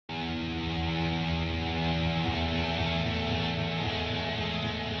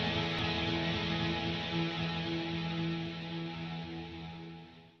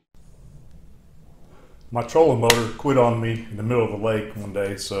My trolling motor quit on me in the middle of the lake one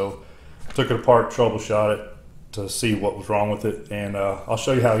day, so I took it apart, troubleshot it to see what was wrong with it, and I'll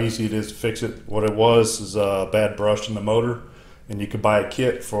show you how easy it is to fix it. What it was is a bad brush in the motor, and you could buy a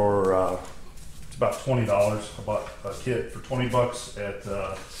kit for it's about $20. I bought a kit for 20 bucks at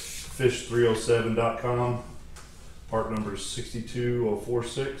fish307.com. Part number is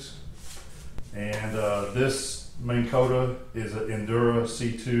 62046, and this Minn Kota is an Endura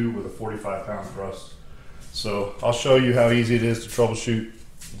C2 with a 45-pound thrust. So I'll show you how easy it is to troubleshoot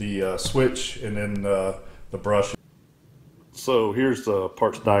the switch and then the brush. So here's the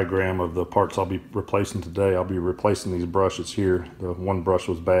parts diagram of the parts I'll be replacing today. I'll be replacing these brushes here. The one brush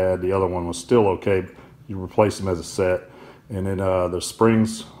was bad, the other one was still okay. You replace them as a set. And then the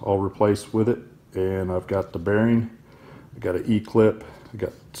springs I'll replace with it. And I've got the bearing, I got an E-clip, I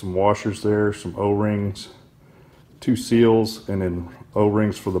got some washers there, some O-rings, 2 seals, and then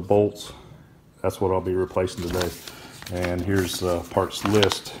O-rings for the bolts. That's what I'll be replacing today. And here's the parts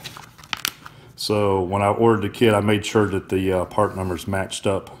list. So when I ordered the kit, I made sure that the part numbers matched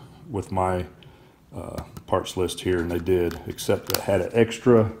up with my parts list here, and they did, except it had an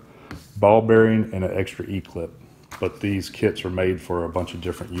extra ball bearing and an extra E-clip. But these kits are made for a bunch of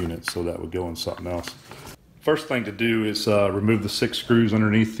different units, so that would go in something else. First thing to do is remove the 6 screws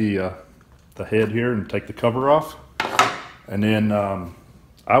underneath the head here and take the cover off. And then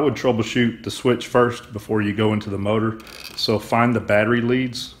I would troubleshoot the switch first before you go into the motor. So find the battery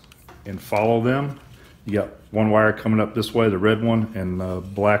leads and follow them. You got one wire coming up this way, the red one, and the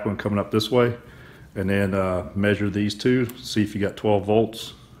black one coming up this way. And then measure these two, see if you got 12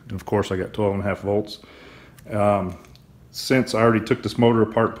 volts. And of course I got 12.5 volts. Since I already took this motor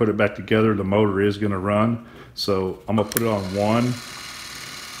apart, put it back together, the motor is gonna run. So I'm gonna put it on 1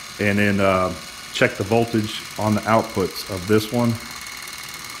 and then check the voltage on the outputs of this one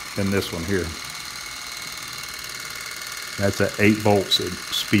and this one here. That's at 8 volts at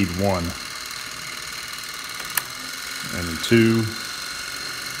speed 1. And then 2,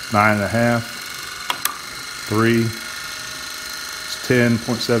 9.5, 3, it's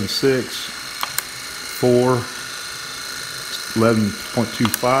 10.76, 4,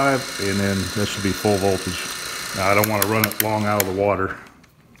 11.25, and then that should be full voltage. Now I don't want to run it long out of the water,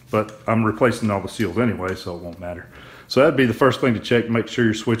 but I'm replacing all the seals anyway, so it won't matter. So that'd be the first thing to check, make sure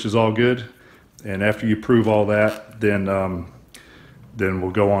your switch is all good. And after you prove all that, then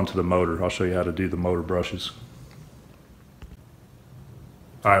we'll go on to the motor. I'll show you how to do the motor brushes.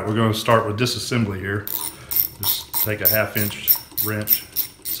 All right, we're going to start with disassembly here. Just take a 1/2-inch wrench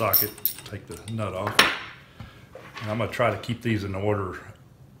socket, take the nut off. And I'm going to try to keep these in order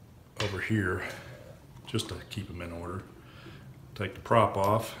over here, just to keep them in order. Take the prop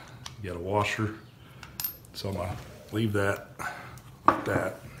off, you got a washer. So I'm going to leave that like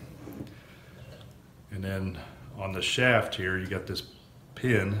that. And then on the shaft here, you got this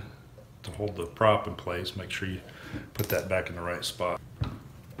pin to hold the prop in place. Make sure you put that back in the right spot.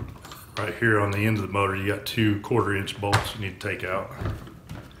 Right here on the end of the motor, you got 2 1/4-inch bolts you need to take out.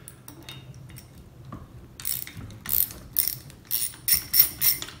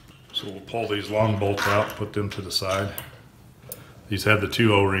 So we'll pull these long bolts out, put them to the side. These have the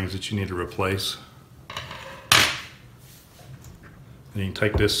 2 O-rings that you need to replace. And you can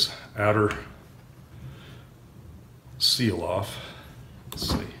take this outer seal off. Let's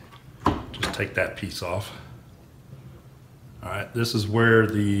see, just take that piece off. All right, this is where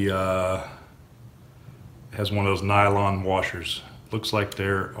the has one of those nylon washers. Looks like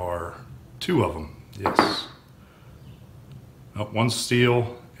there are 2 of them. Yes. Oh, one's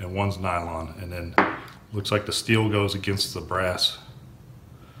steel and one's nylon, and then looks like the steel goes against the brass.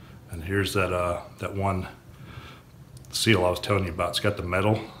 And here's that that one seal I was telling you about. It's got the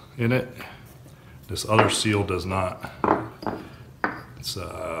metal in it. This other seal does not. It's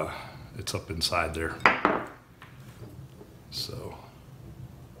up inside there. So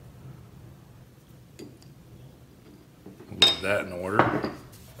we'll leave that in order.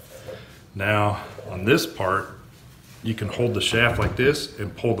 Now on this part, you can hold the shaft like this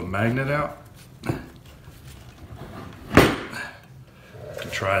and pull the magnet out. To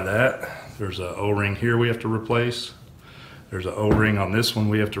try that, there's an O-ring here we have to replace. There's an O-ring on this one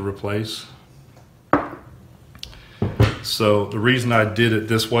we have to replace. So the reason I did it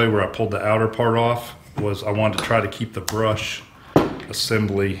this way, where I pulled the outer part off, was I wanted to try to keep the brush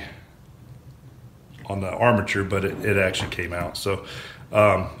assembly on the armature, but it actually came out. So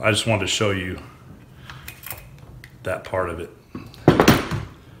I just wanted to show you that part of it.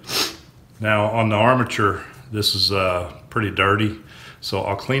 Now on the armature, this is pretty dirty, so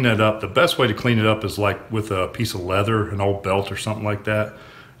I'll clean it up. The best way to clean it up is like with a piece of leather, an old belt or something like that.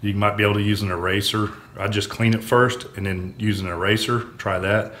 You might be able to use an eraser. I just clean it first and then use an eraser. Try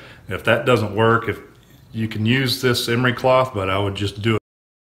that. And if that doesn't work, if you can use this emery cloth, but I would just do it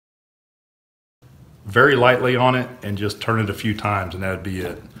very lightly on it and just turn it a few times, and that'd be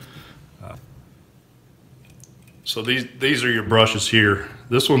it. So these are your brushes here.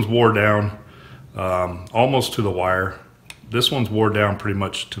 This one's wore down almost to the wire. This one's wore down pretty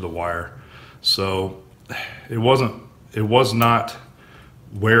much to the wire. So it was not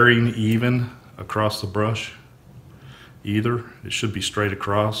wearing even across the brush either. It should be straight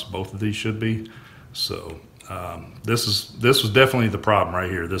across. Both of these should be. So this was definitely the problem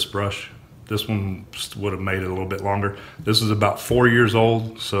right here. This brush, this one would have made it a little bit longer. This is about 4 years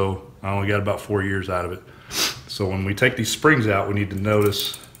old, so I only got about 4 years out of it. So when we take these springs out, we need to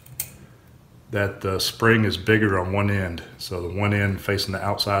notice that the spring is bigger on one end. So the one end facing the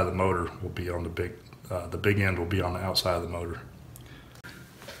outside of the motor will be on the big end will be on the outside of the motor.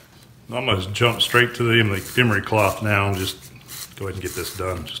 I'm going to jump straight to the emery cloth now and just go ahead and get this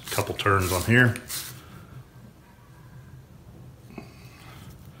done. Just a couple turns on here.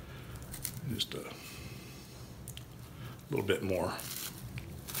 Just a little bit more.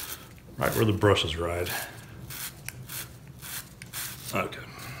 Right where the brushes ride. Okay,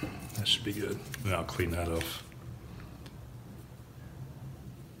 that should be good. Now I'll clean that off.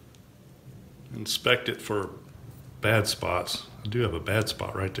 Inspect it for bad spots. I do have a bad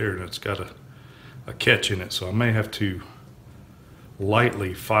spot right there, and it's got a catch in it, so I may have to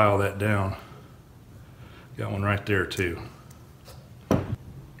lightly file that down. Got one right there too. Well,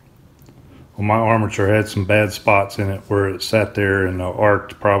 my armature had some bad spots in it where it sat there and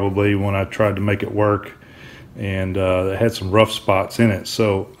arced probably when I tried to make it work, and it had some rough spots in it.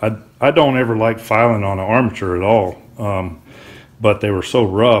 So I don't ever like filing on an armature at all, but they were so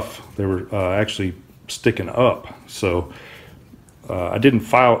rough, they were actually sticking up. So I didn't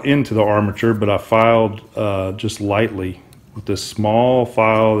file into the armature, but I filed just lightly with this small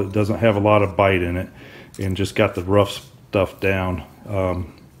file that doesn't have a lot of bite in it, and just got the rough stuff down.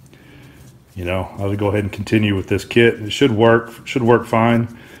 You know, I'll go ahead and continue with this kit. It should work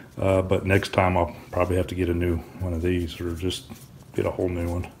fine, but next time I'll probably have to get a new one of these, or just get a whole new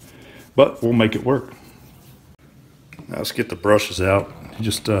one. But we'll make it work. Now let's get the brushes out. You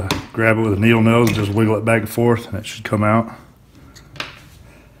just grab it with a needle nose and just wiggle it back and forth, and it should come out.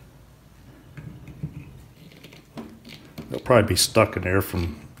 They'll probably be stuck in there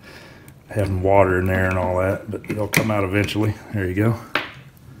from having water in there and all that, but they'll come out eventually. There you go.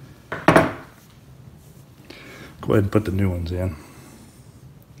 Go ahead and put the new ones in.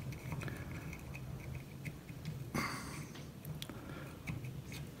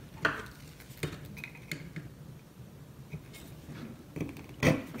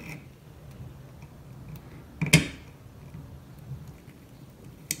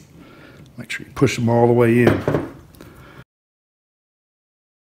 Make sure you push them all the way in.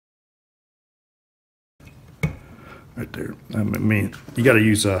 Right there. I mean, you got to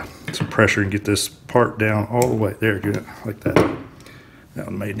use some pressure and get this part down all the way. There, good, like that. That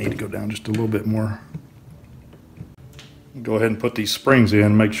one may need to go down just a little bit more. Go ahead and put these springs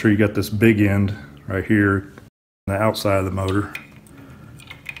in. Make sure you got this big end right here on the outside of the motor.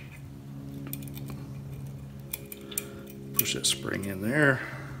 Push that spring in there.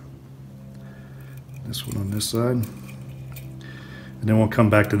 This one on this side. And then we'll come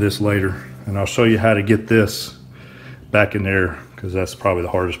back to this later, and I'll show you how to get this back in there, because that's probably the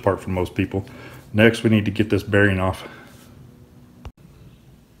hardest part for most people. Next, we need to get this bearing off.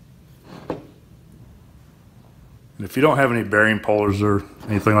 And if you don't have any bearing pullers or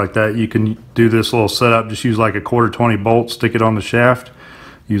anything like that, you can do this little setup. Just use like a 1/4 bolt, stick it on the shaft,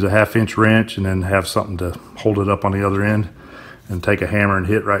 use a 1/2" wrench, and then have something to hold it up on the other end, and take a hammer and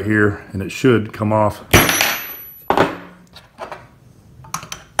hit right here, and it should come off.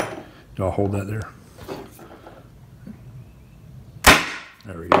 I'll hold that there.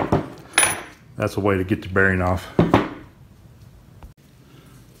 There we go. That's a way to get the bearing off.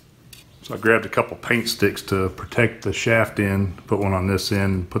 So I grabbed a couple paint sticks to protect the shaft end, put one on this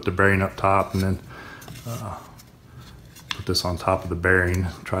end, put the bearing up top, and then put this on top of the bearing.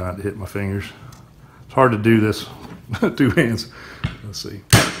 Try not to hit my fingers. It's hard to do this with 2 hands. Let's see.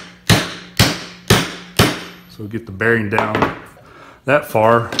 So get the bearing down that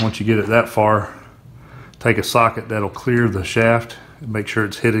far. Once you get it that far, take a socket that'll clear the shaft and make sure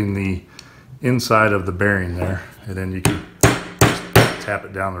it's hitting the inside of the bearing there, and then you can just tap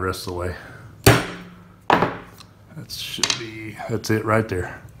it down the rest of the way. That's it right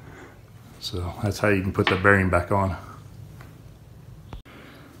there. So that's how you can put the bearing back on.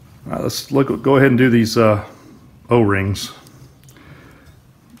 All right, let's go ahead and do these O-rings.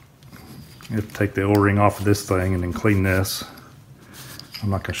 You have to take the O-ring off of this thing and then clean this. I'm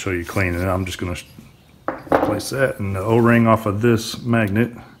not going to show you cleaning it. I'm just going to replace that and the O-ring off of this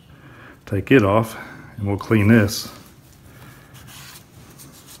magnet. Take it off and we'll clean this.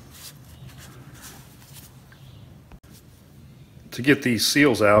 To get these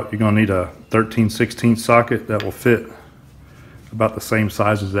seals out, you're going to need a 13/16 socket that will fit about the same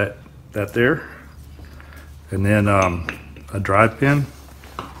size as that there. And then a drive pin.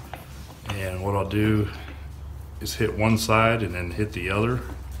 And what I'll do is hit one side and then hit the other.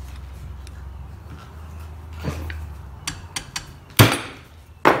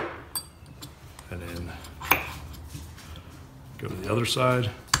 And then go to the other side.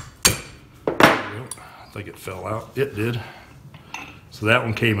 I think it fell out. It did. So that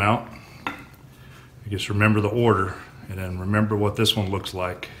one came out. I guess remember the order and then remember what this one looks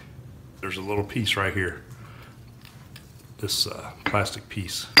like. There's a little piece right here. This plastic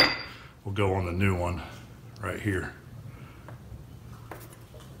piece will go on the new one right here.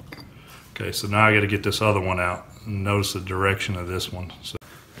 Okay, so now I got to get this other one out and notice the direction of this one.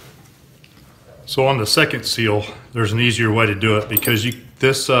 So on the second seal, there's an easier way to do it because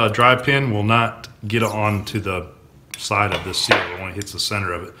this drive pin will not get onto the side of this seal. It only hits the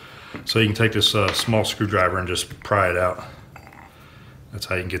center of it. So you can take this small screwdriver and just pry it out. That's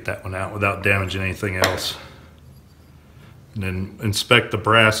how you can get that one out without damaging anything else. And then inspect the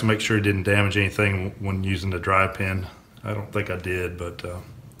brass and make sure it didn't damage anything when using the drive pin. I don't think I did, but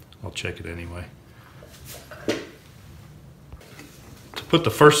I'll check it anyway. To put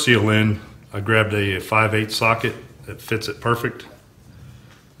the first seal in, I grabbed a 5/8 socket that fits it perfect,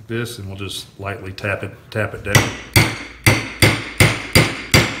 like this, and we'll just lightly tap it down.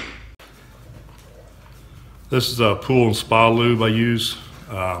 This is a pool and spa lube I use.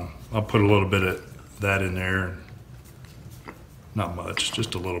 I'll put a little bit of that in there. Not much,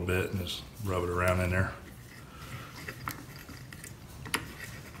 just a little bit, and just rub it around in there.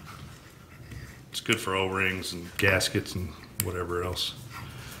 It's good for O-rings and gaskets and whatever else.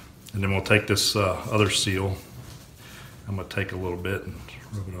 And then we'll take this other seal. I'm going to take a little bit and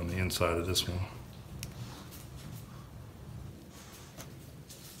rub it on the inside of this one.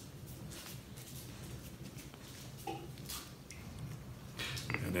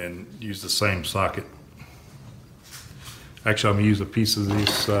 And then use the same socket. Actually, I'm going to use a piece of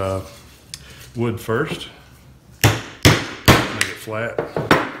this wood first. Make it flat.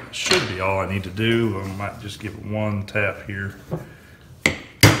 It should be all I need to do. I might just give it one tap here.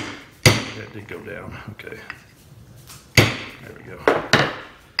 That did go down. Okay. There we go.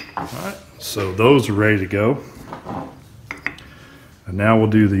 Alright, so those are ready to go. And now we'll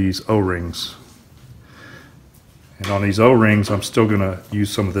do these O-rings. And on these O-rings, I'm still going to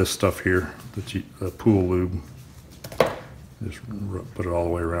use some of this stuff here, the pool lube. Just put it all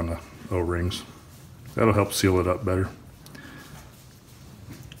the way around the O-rings. That'll help seal it up better.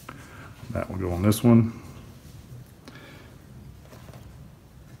 That will go on this one.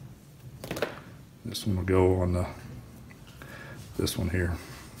 This one will go on this one here.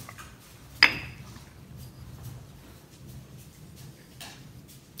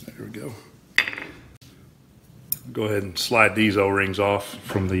 There we go. Go ahead and slide these O-rings off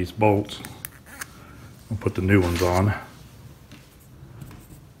from these bolts. I'll put the new ones on.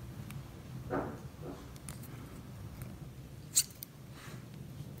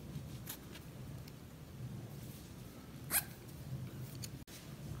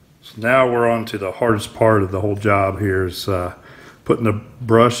 So now we're on to the hardest part of the whole job here is putting the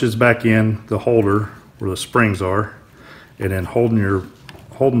brushes back in the holder where the springs are and then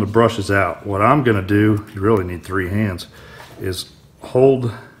holding the brushes out. What I'm going to do, you really need 3 hands, is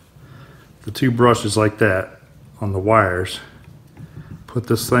hold the 2 brushes like that on the wires, put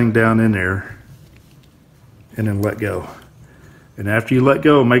this thing down in there, and then let go. And after you let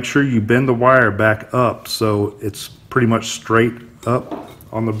go, make sure you bend the wire back up so it's pretty much straight up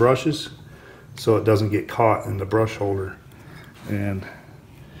on the brushes so it doesn't get caught in the brush holder. And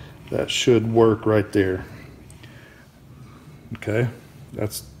that should work right there. Okay,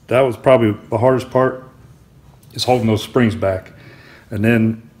 that was probably the hardest part, is holding those springs back. And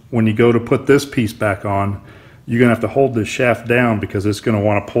then when you go to put this piece back on, you're gonna have to hold this shaft down because it's gonna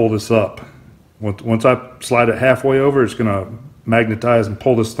want to pull this up. Once I slide it halfway over, it's gonna magnetize and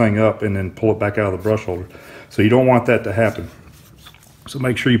pull this thing up and then pull it back out of the brush holder. So you don't want that to happen. So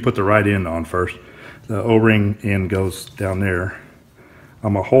make sure you put the right end on first. The O-ring end goes down there.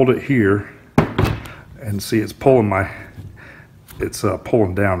 I'm gonna hold it here and see it's pulling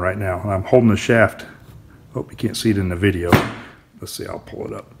pulling down right now. And I'm holding the shaft. Hope you can't see it in the video. Let's see, I'll pull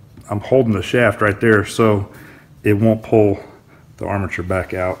it up. I'm holding the shaft right there so it won't pull the armature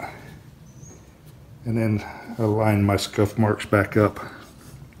back out. And then align my scuff marks back up.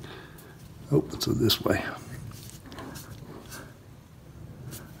 Oh, so this way.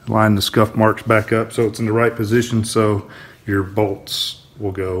 Line the scuff marks back up so it's in the right position, so your bolts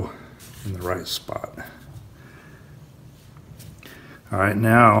will go in the right spot. All right,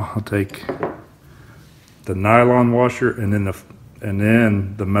 now I'll take the nylon washer and then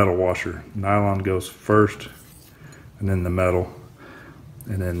the metal washer. Nylon goes first, and then the metal,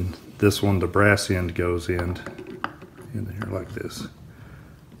 and then this one, the brass end, goes in here like this,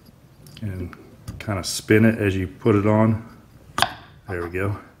 and kind of spin it as you put it on. There we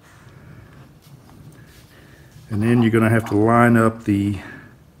go. And then you're going to have to line up the,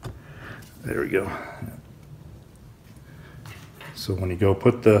 there we go. So when you go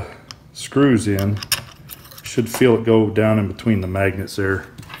put the screws in, you should feel it go down in between the magnets there.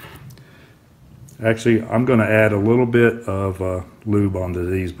 Actually, I'm going to add a little bit of lube onto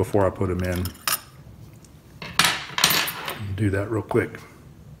these before I put them in. Do that real quick.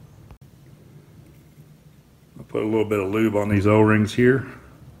 I'll put a little bit of lube on these O-rings here.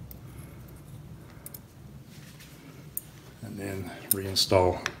 And then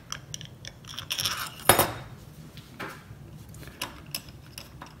reinstall.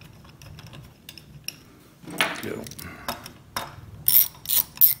 Let's go.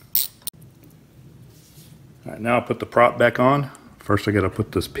 All right, now I'll put the prop back on. First I got to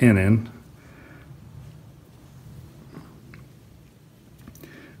put this pin in.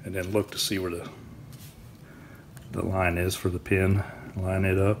 And then look to see where the line is for the pin. Line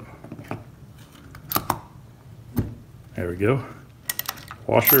it up. There we go.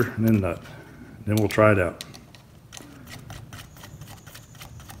 Washer and then nut. Then we'll try it out.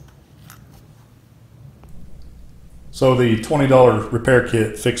 So the $20 repair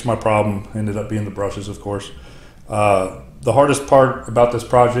kit fixed my problem. Ended up being the brushes, of course. The hardest part about this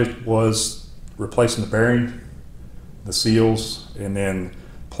project was replacing the bearing, the seals, and then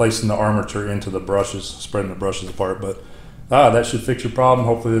placing the armature into the brushes, spreading the brushes apart. But that should fix your problem.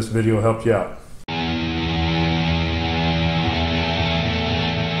 Hopefully this video helped you out.